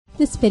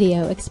This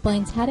video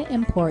explains how to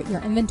import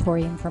your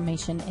inventory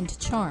information into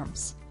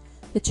Charms.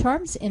 The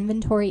Charms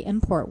Inventory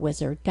Import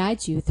Wizard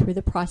guides you through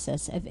the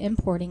process of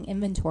importing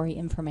inventory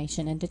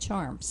information into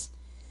Charms.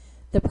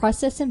 The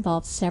process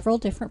involves several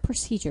different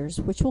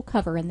procedures which we'll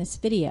cover in this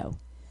video.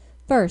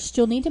 First,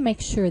 you'll need to make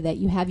sure that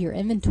you have your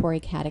inventory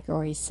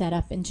categories set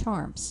up in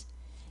Charms.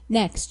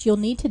 Next, you'll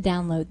need to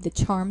download the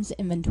Charms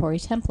Inventory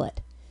template.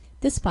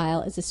 This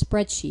file is a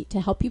spreadsheet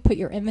to help you put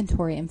your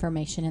inventory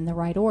information in the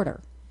right order.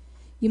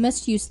 You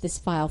must use this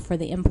file for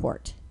the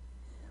import.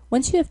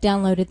 Once you have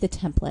downloaded the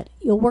template,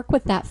 you'll work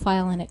with that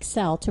file in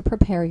Excel to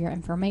prepare your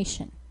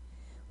information.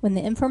 When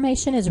the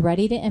information is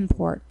ready to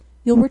import,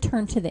 you'll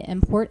return to the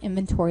Import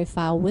Inventory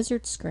File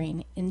Wizard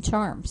screen in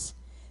Charms.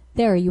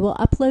 There you will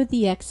upload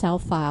the Excel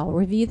file,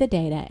 review the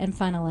data, and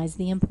finalize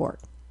the import.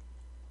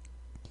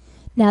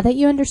 Now that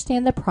you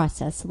understand the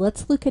process,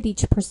 let's look at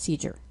each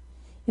procedure.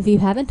 If you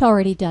haven't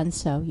already done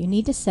so, you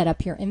need to set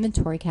up your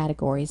inventory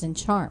categories in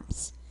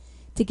Charms.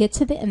 To get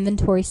to the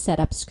Inventory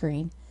Setup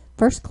screen,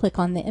 first click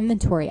on the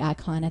inventory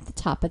icon at the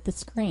top of the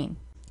screen.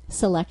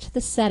 Select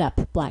the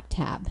Setup black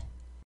tab.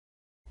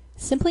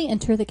 Simply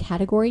enter the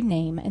category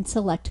name and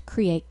select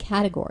Create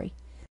Category.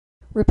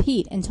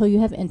 Repeat until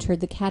you have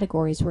entered the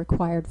categories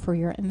required for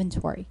your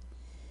inventory.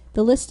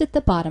 The list at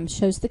the bottom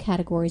shows the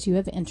categories you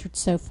have entered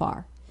so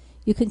far.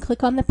 You can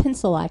click on the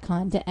pencil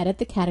icon to edit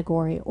the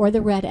category or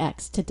the red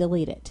X to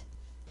delete it.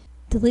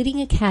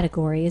 Deleting a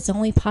category is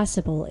only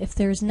possible if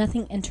there is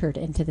nothing entered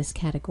into this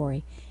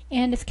category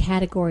and if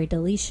category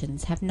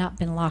deletions have not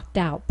been locked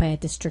out by a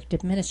district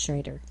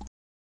administrator.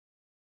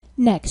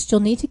 Next, you'll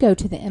need to go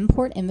to the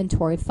Import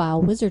Inventory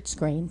File Wizard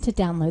screen to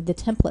download the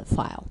template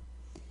file.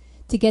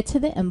 To get to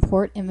the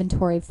Import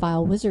Inventory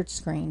File Wizard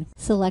screen,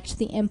 select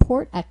the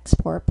Import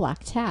Export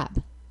black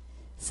tab.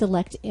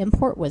 Select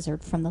Import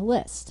Wizard from the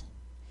list.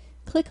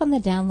 Click on the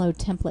Download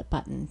Template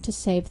button to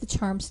save the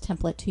Charms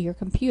template to your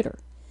computer.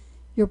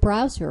 Your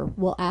browser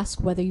will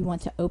ask whether you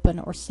want to open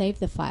or save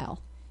the file.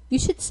 You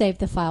should save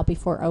the file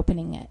before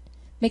opening it.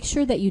 Make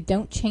sure that you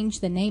don't change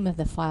the name of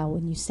the file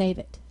when you save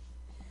it.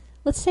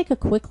 Let's take a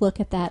quick look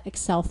at that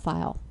Excel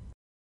file.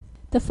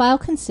 The file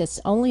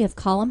consists only of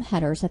column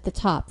headers at the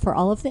top for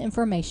all of the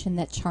information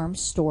that Charms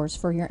stores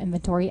for your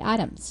inventory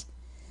items.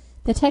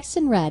 The text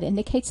in red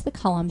indicates the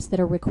columns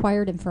that are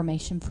required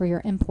information for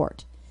your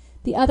import.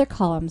 The other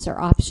columns are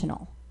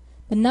optional.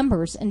 The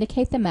numbers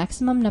indicate the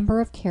maximum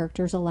number of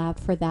characters allowed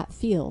for that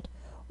field,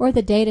 or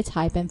the data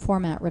type and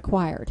format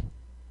required.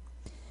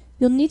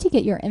 You'll need to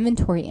get your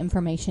inventory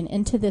information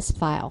into this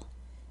file.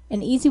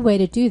 An easy way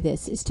to do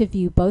this is to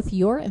view both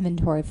your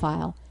inventory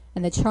file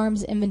and the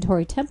Charms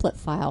inventory template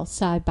file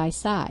side by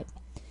side.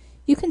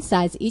 You can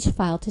size each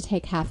file to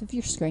take half of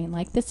your screen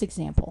like this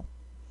example.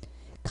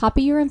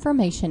 Copy your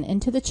information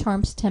into the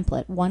Charms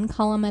template one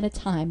column at a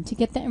time to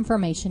get the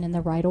information in the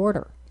right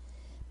order.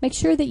 Make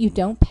sure that you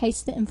don't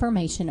paste the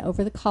information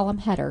over the column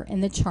header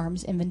in the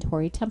Charms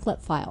inventory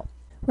template file.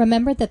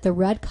 Remember that the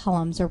red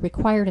columns are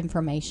required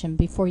information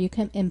before you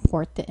can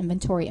import the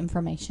inventory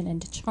information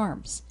into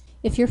Charms.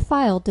 If your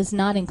file does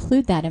not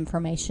include that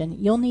information,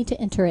 you'll need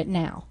to enter it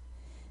now.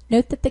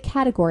 Note that the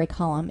category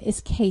column is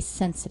case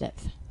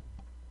sensitive.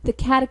 The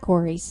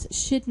categories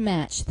should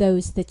match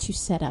those that you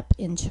set up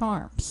in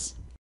Charms.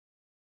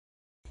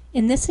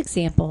 In this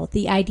example,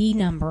 the ID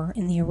number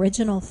in the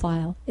original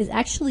file is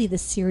actually the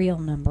serial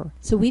number,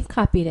 so we've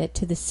copied it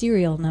to the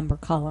serial number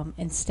column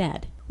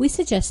instead. We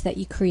suggest that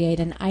you create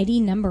an ID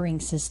numbering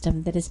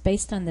system that is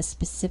based on the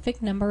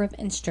specific number of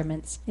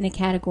instruments in a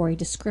category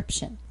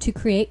description. To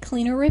create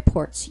cleaner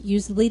reports,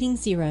 use leading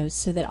zeros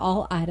so that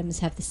all items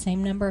have the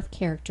same number of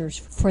characters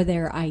for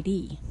their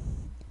ID.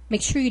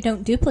 Make sure you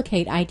don't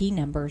duplicate ID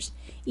numbers,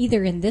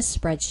 either in this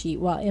spreadsheet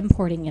while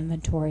importing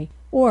inventory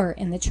or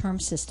in the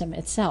Charms system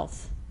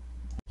itself.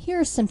 Here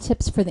are some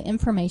tips for the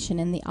information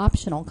in the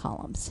optional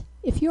columns.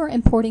 If you are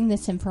importing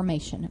this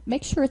information,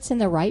 make sure it's in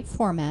the right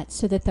format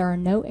so that there are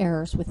no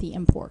errors with the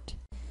import.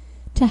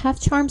 To have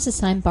Charms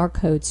assign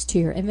barcodes to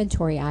your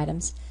inventory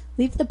items,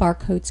 leave the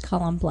barcodes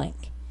column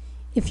blank.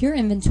 If your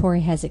inventory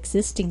has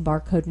existing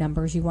barcode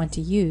numbers you want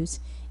to use,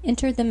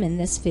 enter them in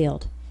this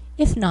field.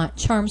 If not,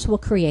 Charms will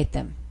create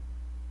them.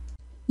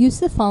 Use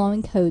the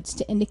following codes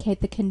to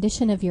indicate the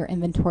condition of your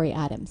inventory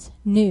items: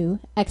 new,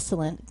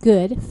 excellent,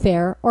 good,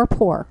 fair, or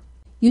poor.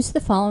 Use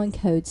the following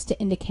codes to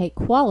indicate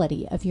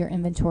quality of your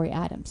inventory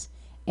items: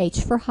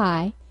 H for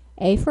high,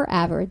 A for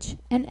average,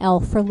 and L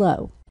for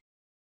low.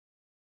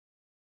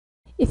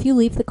 If you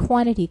leave the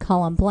quantity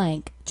column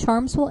blank,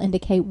 Charms will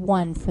indicate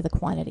 1 for the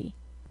quantity.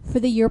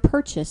 For the year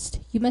purchased,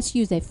 you must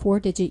use a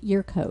 4-digit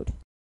year code.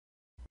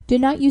 Do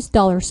not use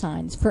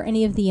 $signs for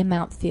any of the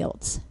amount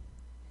fields.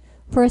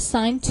 For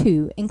assigned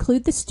to,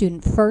 include the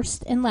student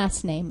first and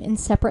last name in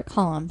separate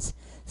columns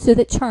so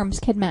that Charms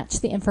can match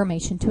the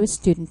information to a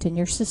student in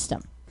your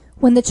system.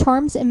 When the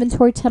Charms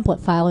inventory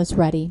template file is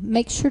ready,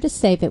 make sure to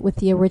save it with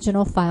the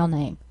original file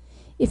name.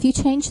 If you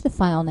change the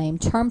file name,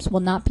 Charms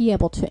will not be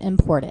able to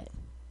import it.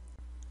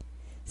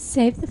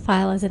 Save the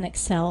file as an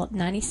Excel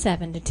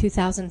 97 to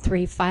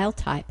 2003 file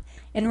type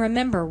and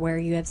remember where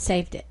you have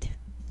saved it.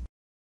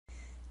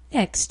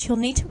 Next, you'll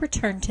need to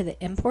return to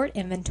the Import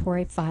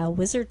Inventory File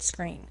Wizard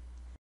screen.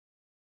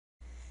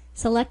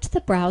 Select the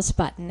Browse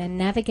button and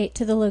navigate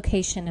to the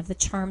location of the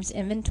CHARMS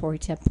inventory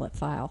template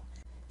file.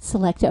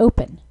 Select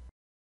Open.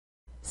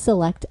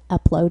 Select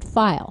Upload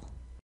File.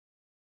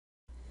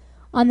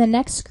 On the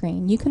next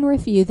screen, you can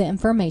review the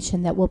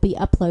information that will be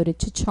uploaded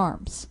to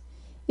CHARMS.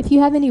 If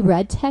you have any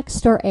red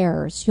text or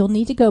errors, you'll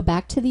need to go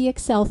back to the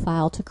Excel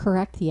file to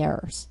correct the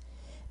errors.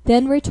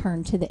 Then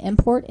return to the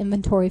Import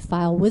Inventory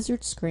File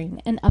Wizard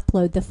screen and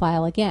upload the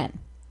file again.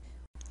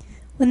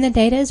 When the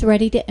data is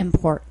ready to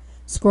import,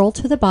 scroll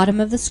to the bottom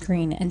of the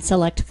screen and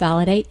select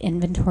Validate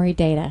Inventory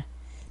Data.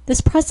 This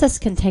process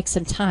can take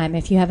some time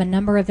if you have a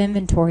number of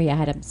inventory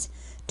items.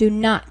 Do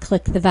not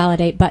click the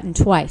Validate button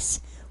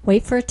twice.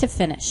 Wait for it to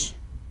finish.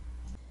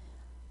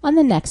 On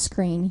the next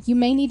screen, you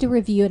may need to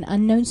review an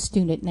unknown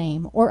student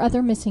name or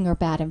other missing or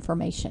bad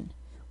information.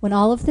 When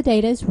all of the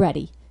data is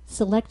ready,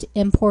 select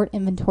Import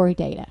Inventory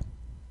Data.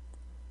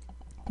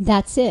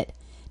 That's it.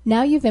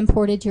 Now you've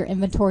imported your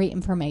inventory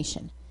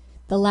information.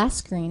 The last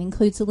screen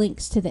includes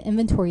links to the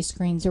inventory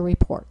screens or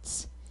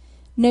reports.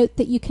 Note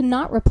that you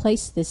cannot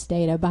replace this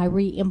data by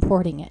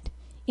re-importing it.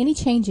 Any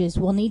changes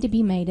will need to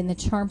be made in the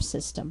CHARMS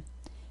system.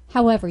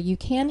 However, you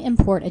can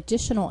import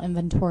additional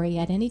inventory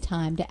at any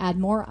time to add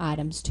more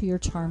items to your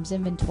CHARMS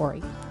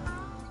inventory.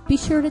 Be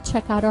sure to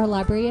check out our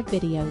library of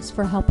videos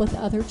for help with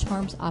other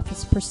CHARMS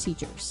Office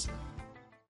procedures.